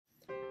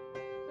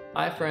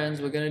Hi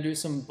friends, we're going to do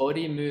some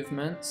body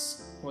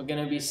movements. We're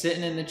going to be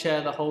sitting in the chair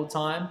the whole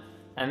time,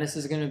 and this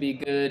is going to be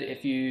good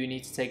if you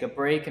need to take a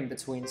break in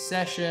between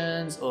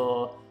sessions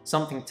or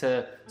something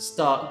to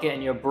start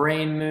getting your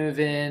brain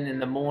moving in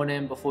the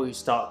morning before you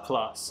start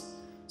class.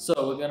 So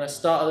we're going to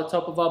start at the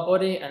top of our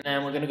body, and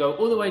then we're going to go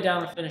all the way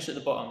down and finish at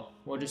the bottom.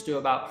 We'll just do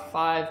about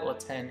 5 or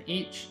 10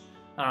 each.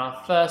 And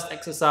our first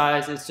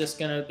exercise is just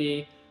going to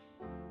be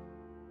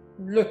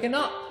looking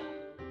up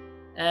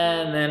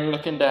and then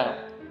looking down.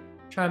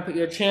 Try and put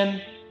your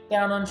chin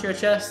down onto your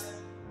chest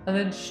and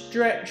then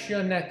stretch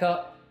your neck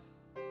up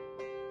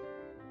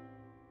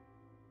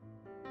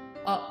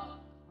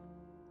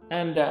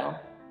and down.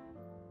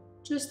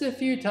 Just a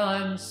few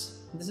times.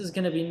 This is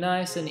going to be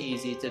nice and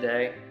easy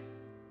today.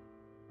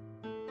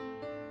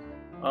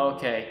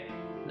 Okay,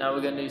 now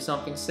we're going to do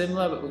something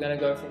similar, but we're going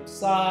to go from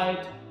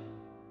side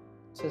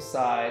to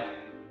side.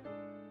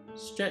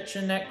 Stretch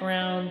your neck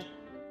round.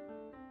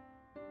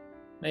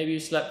 Maybe you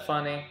slept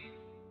funny.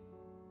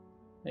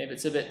 Maybe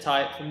it's a bit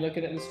tight from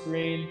looking at the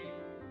screen.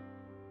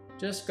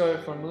 Just go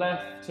from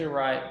left to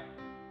right.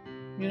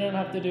 You don't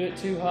have to do it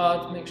too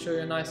hard. Make sure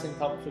you're nice and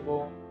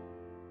comfortable.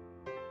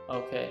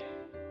 Okay,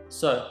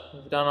 so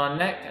we've done our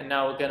neck and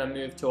now we're going to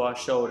move to our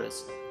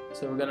shoulders.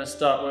 So we're going to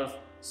start with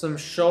some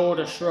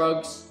shoulder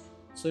shrugs.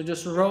 So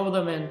just roll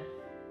them in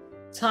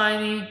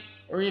tiny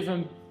or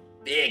even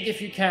big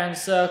if you can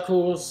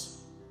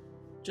circles.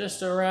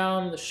 Just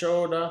around the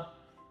shoulder.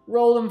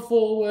 Roll them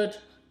forward.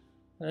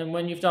 And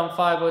when you've done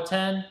 5 or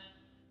 10,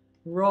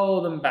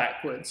 roll them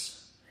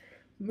backwards.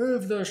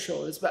 Move those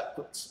shoulders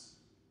backwards.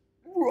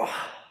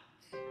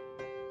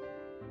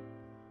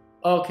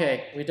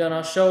 Okay, we've done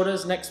our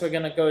shoulders. Next, we're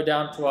going to go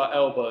down to our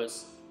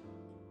elbows.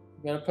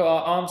 We're going to put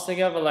our arms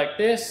together like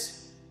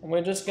this. And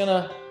we're just going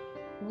to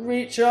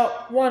reach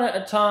up one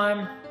at a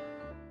time.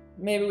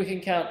 Maybe we can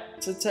count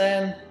to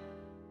 10,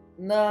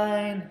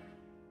 9,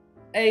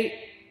 8.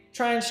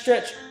 Try and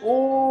stretch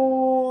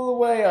all the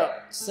way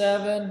up.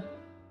 7,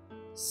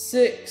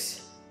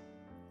 6,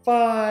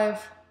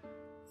 5,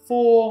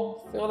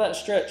 4, feel that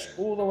stretch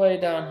all the way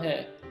down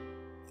here.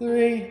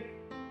 3,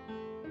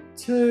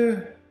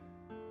 2,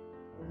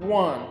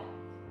 1.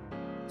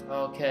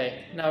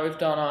 Okay, now we've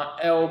done our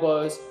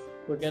elbows.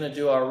 We're going to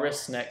do our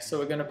wrists next. So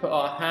we're going to put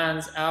our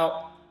hands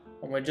out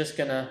and we're just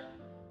going to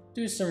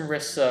do some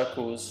wrist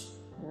circles.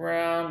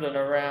 Round and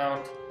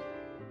around.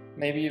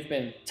 Maybe you've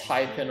been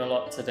typing a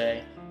lot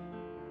today.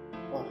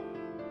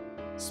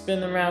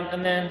 Spin them around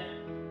and then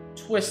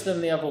twist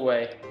them the other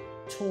way.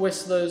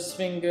 Twist those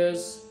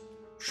fingers.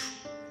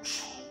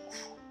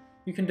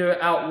 You can do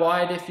it out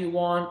wide if you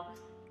want.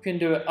 You can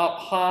do it up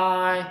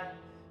high.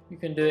 You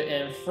can do it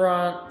in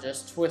front.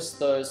 Just twist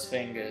those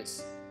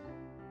fingers.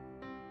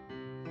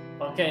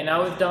 Okay,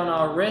 now we've done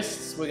our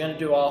wrists. We're going to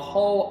do our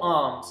whole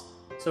arms.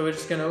 So we're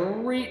just going to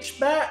reach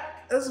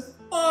back as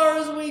far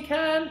as we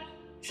can. You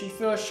should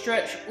feel a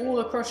stretch all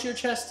across your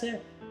chest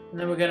here. And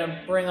then we're going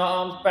to bring our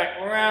arms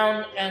back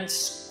around and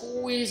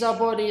squeeze our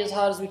body as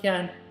hard as we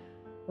can.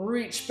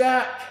 Reach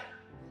back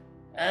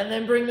and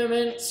then bring them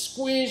in.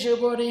 Squeeze your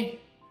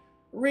body.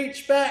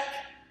 Reach back.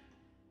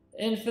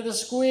 In for the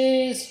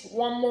squeeze.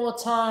 One more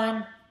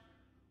time.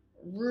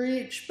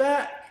 Reach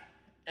back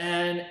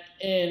and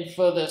in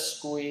for the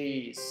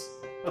squeeze.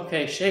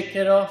 Okay, shake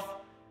it off.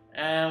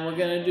 And we're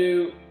going to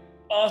do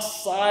our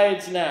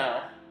sides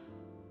now.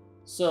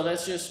 So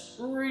let's just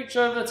reach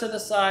over to the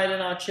side in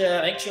our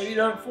chair. Make sure you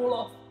don't fall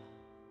off.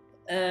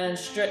 And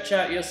stretch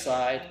out your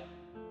side.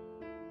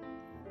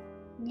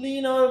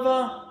 Lean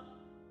over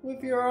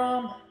with your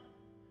arm.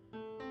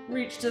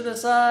 Reach to the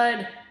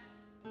side.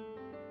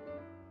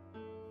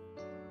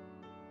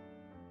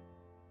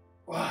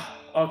 Wow.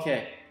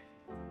 Okay.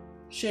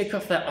 Shake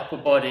off that upper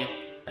body.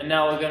 And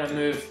now we're going to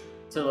move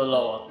to the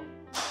lower.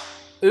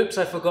 Oops,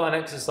 I forgot an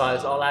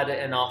exercise. I'll add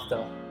it in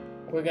after.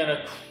 We're going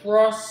to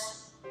cross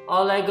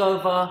our leg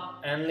over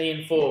and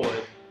lean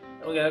forward.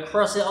 We're going to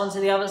cross it onto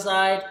the other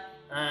side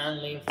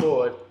and lean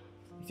forward.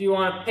 If you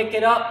want to pick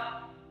it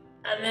up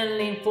and then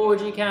lean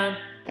forward, you can.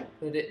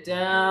 Put it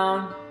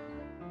down.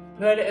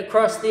 Put it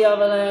across the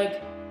other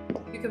leg.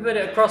 You can put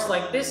it across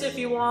like this if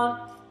you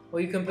want,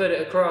 or you can put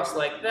it across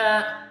like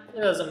that.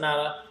 It doesn't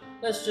matter.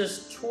 Let's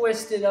just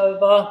twist it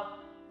over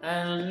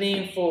and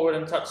lean forward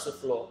and touch the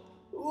floor.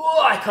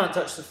 Ooh, I can't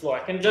touch the floor.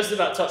 I can just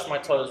about touch my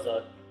toes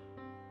though.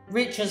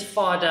 Reach as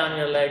far down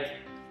your leg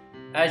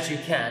as you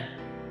can.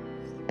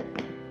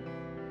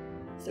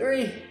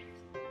 3,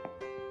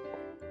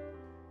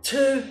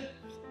 2,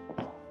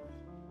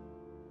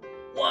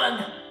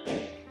 1.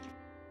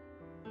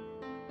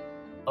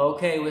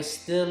 Okay, we're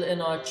still in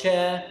our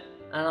chair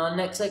and our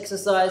next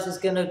exercise is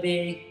going to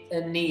be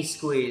a knee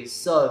squeeze.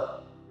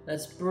 So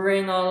let's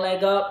bring our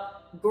leg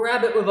up,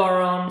 grab it with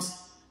our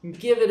arms, and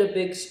give it a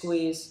big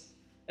squeeze.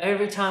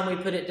 Every time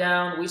we put it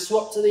down, we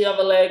swap to the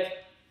other leg.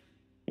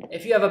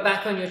 If you have a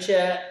back on your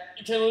chair,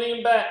 you can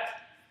lean back,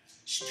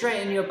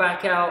 straighten your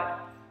back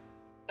out,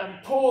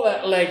 and pull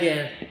that leg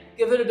in.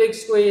 Give it a big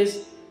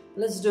squeeze.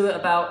 Let's do it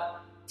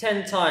about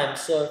 10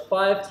 times. So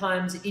 5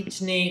 times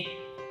each knee.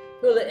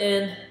 Pull it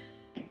in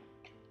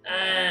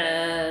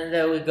And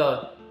there we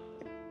go.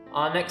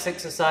 Our next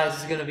exercise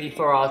is going to be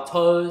for our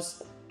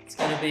toes. It's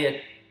going to be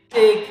a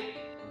big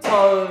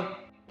toe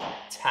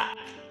tap.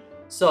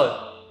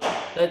 So,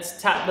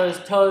 let's tap those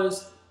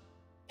toes.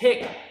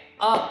 Pick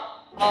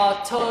up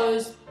our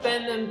toes,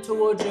 bend them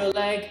towards your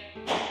leg,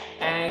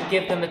 and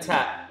give them a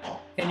tap.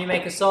 Can you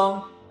make a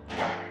song?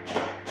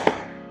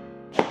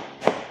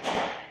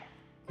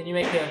 Can you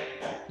make a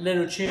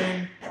little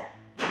tune?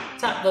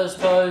 Tap those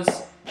toes.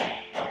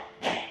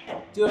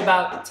 Do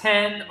about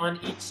 10 on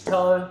each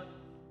toe.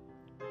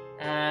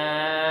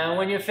 And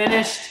when you're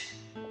finished,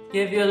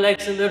 give your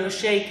legs a little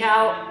shake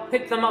out.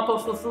 Pick them up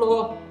off the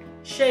floor.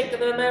 Shake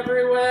them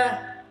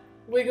everywhere.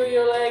 Wiggle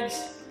your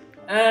legs.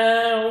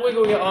 And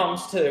wiggle your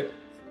arms too.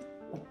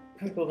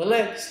 Wiggle the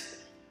legs.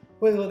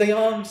 Wiggle the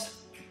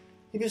arms.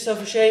 Give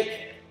yourself a shake.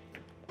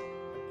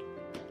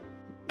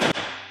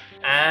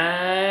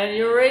 And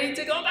you're ready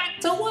to go back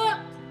to work.